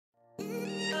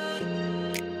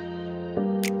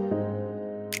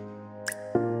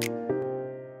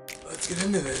Let's get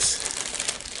into this.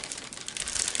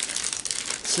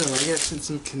 So, I got sent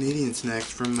some Canadian snacks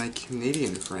from my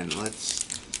Canadian friend.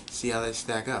 Let's see how they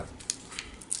stack up.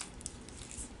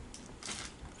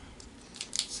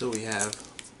 So we have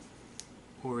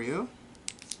Oreo.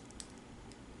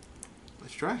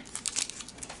 Let's try.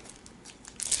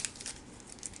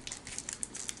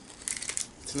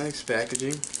 It's nice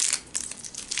packaging.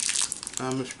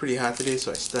 It's pretty hot today,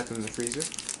 so I stuck them in the freezer.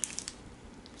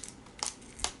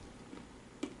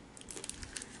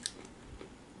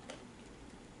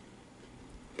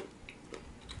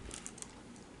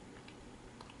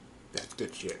 That's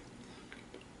good shit.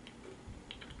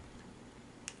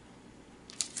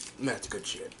 That's good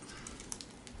shit.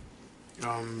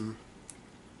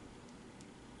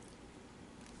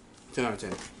 10 out of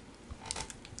 10.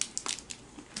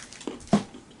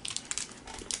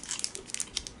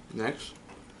 Next.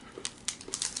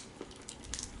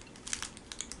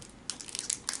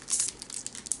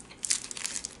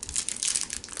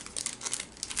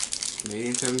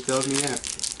 Canadians haven't failed me yet.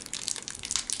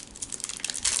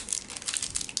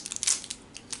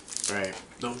 Alright,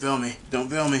 don't fail me. Don't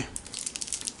fail me.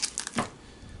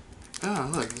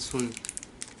 Oh, look, this one.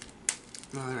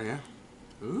 Oh, there we go.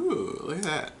 Ooh, look at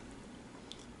that.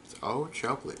 It's all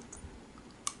chocolate.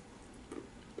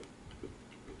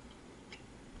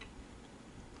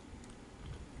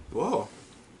 Whoa.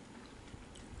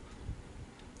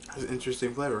 That's an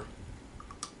interesting flavor.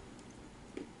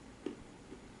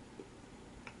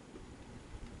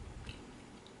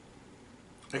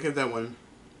 I give that one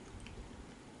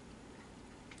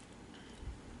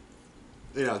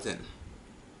 8 out of 10.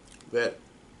 That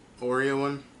Oreo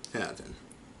one, 10 out of 10.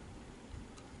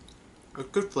 A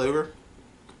good flavor,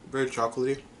 very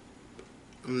chocolatey.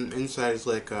 Inside is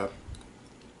like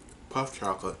puff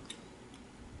chocolate.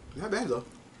 Not bad though.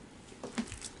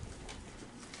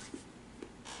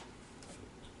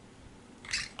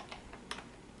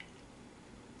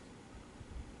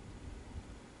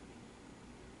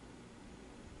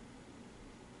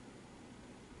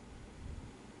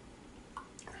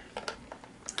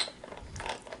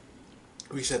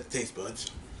 Reset the taste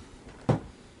buds.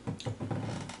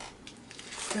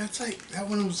 Yeah, it's like that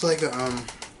one was like a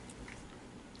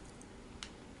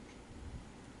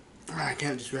I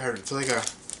can't describe it. It's like a,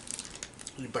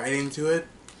 you bite into it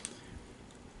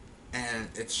and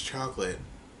it's chocolate,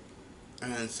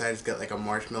 and then inside it's got like a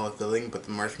marshmallow filling, but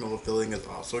the marshmallow filling is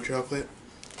also chocolate.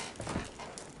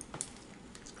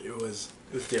 It was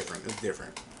different. It was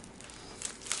different.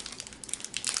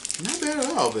 Not bad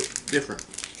at all, but different.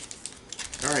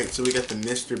 Alright, so we got the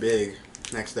Mr. Big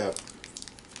next up.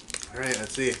 Alright,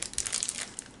 let's see.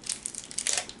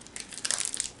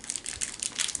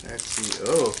 Let's see.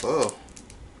 Oh.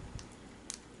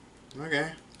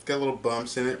 Okay. It's got little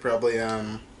bumps in it, probably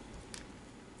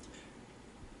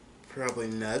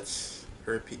nuts,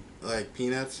 or like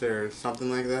peanuts or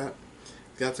something like that.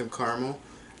 It's got some caramel.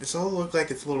 This all looks like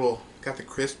it's got the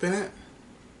crisp in it.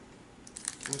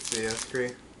 Let's see, that's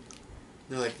great.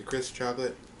 You know, like the crisp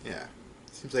chocolate? Yeah.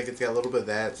 Seems like it's got a little bit of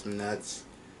that, some nuts,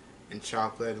 and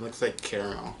chocolate. It looks like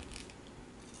caramel.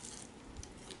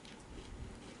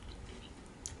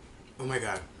 Oh my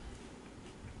god.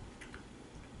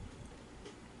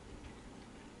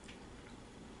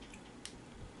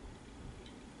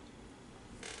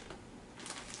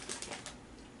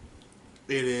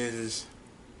 It is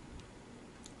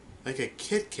like a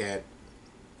Kit Kat,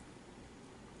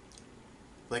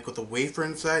 like with a wafer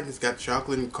inside. It's got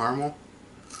chocolate and caramel.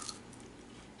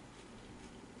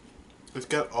 It's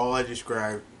got all I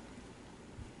described.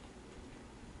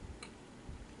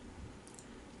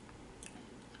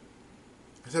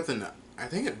 Except the nut. I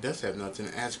think it does have nuts in it.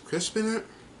 It has crisp in it.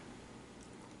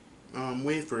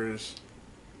 Wafers.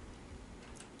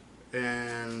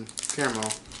 And caramel.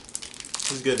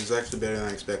 This is good. It's actually better than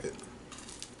I expected.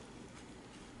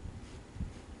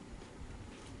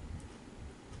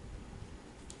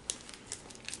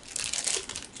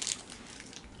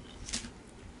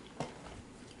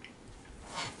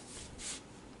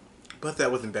 But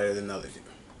that wasn't better than the other two.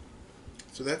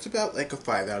 So that's about like a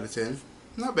 5 out of 10.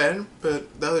 Not bad,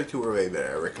 but the other two were way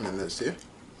better. I recommend those two.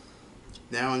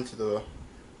 Now into the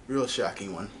real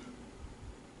shocking one.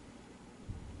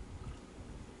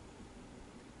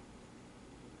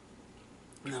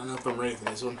 I don't know if I'm ready for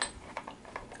this one.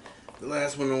 The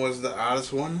last one was the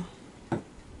oddest one. And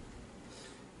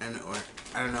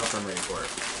I don't know if I'm ready for it.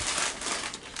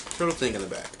 Turtle thing in the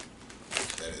back.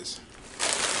 That is.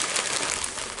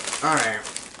 Alright.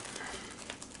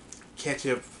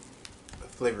 Ketchup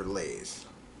flavored Lay's.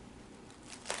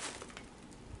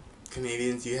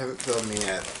 Canadians, you haven't filled me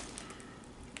yet.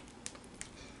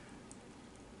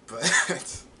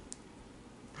 But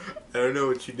I don't know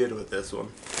what you did with this one.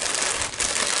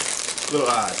 A little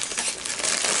odd.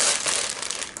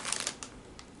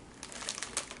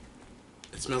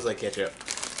 It smells like ketchup.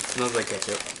 It smells like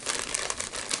ketchup.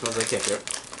 It smells like ketchup.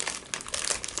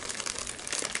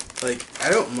 Like, I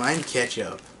don't mind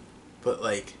ketchup, but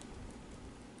like,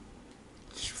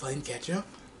 just plain ketchup?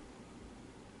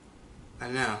 I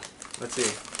don't know. Let's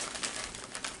see.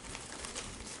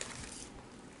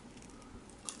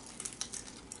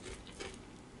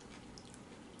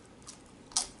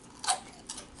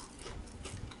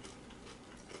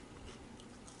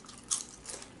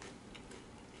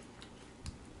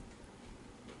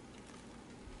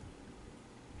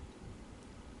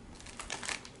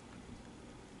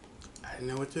 I didn't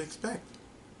know what to expect.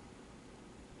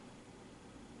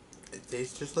 It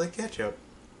tastes just like ketchup.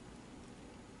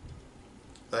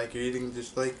 Like you're eating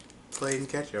just like plain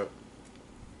ketchup.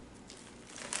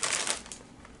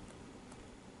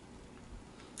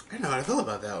 I don't know how I feel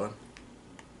about that one.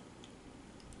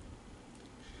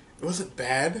 It wasn't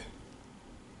bad.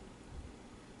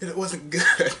 And it wasn't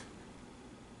good.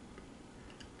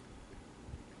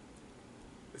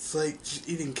 It's like just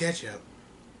eating ketchup.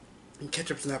 And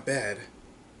ketchup's not bad.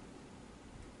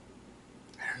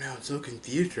 I don't know, I'm so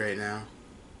confused right now.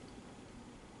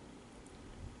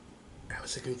 That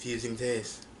was a confusing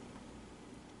taste.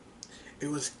 It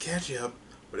was ketchup,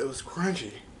 but it was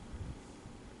crunchy.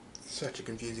 Such a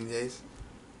confusing taste.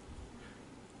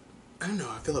 I don't know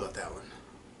how I feel about that one.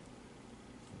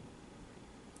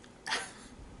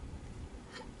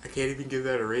 I can't even give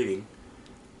that a rating.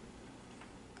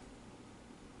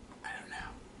 I don't know.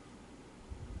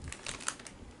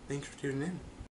 Thanks for tuning in.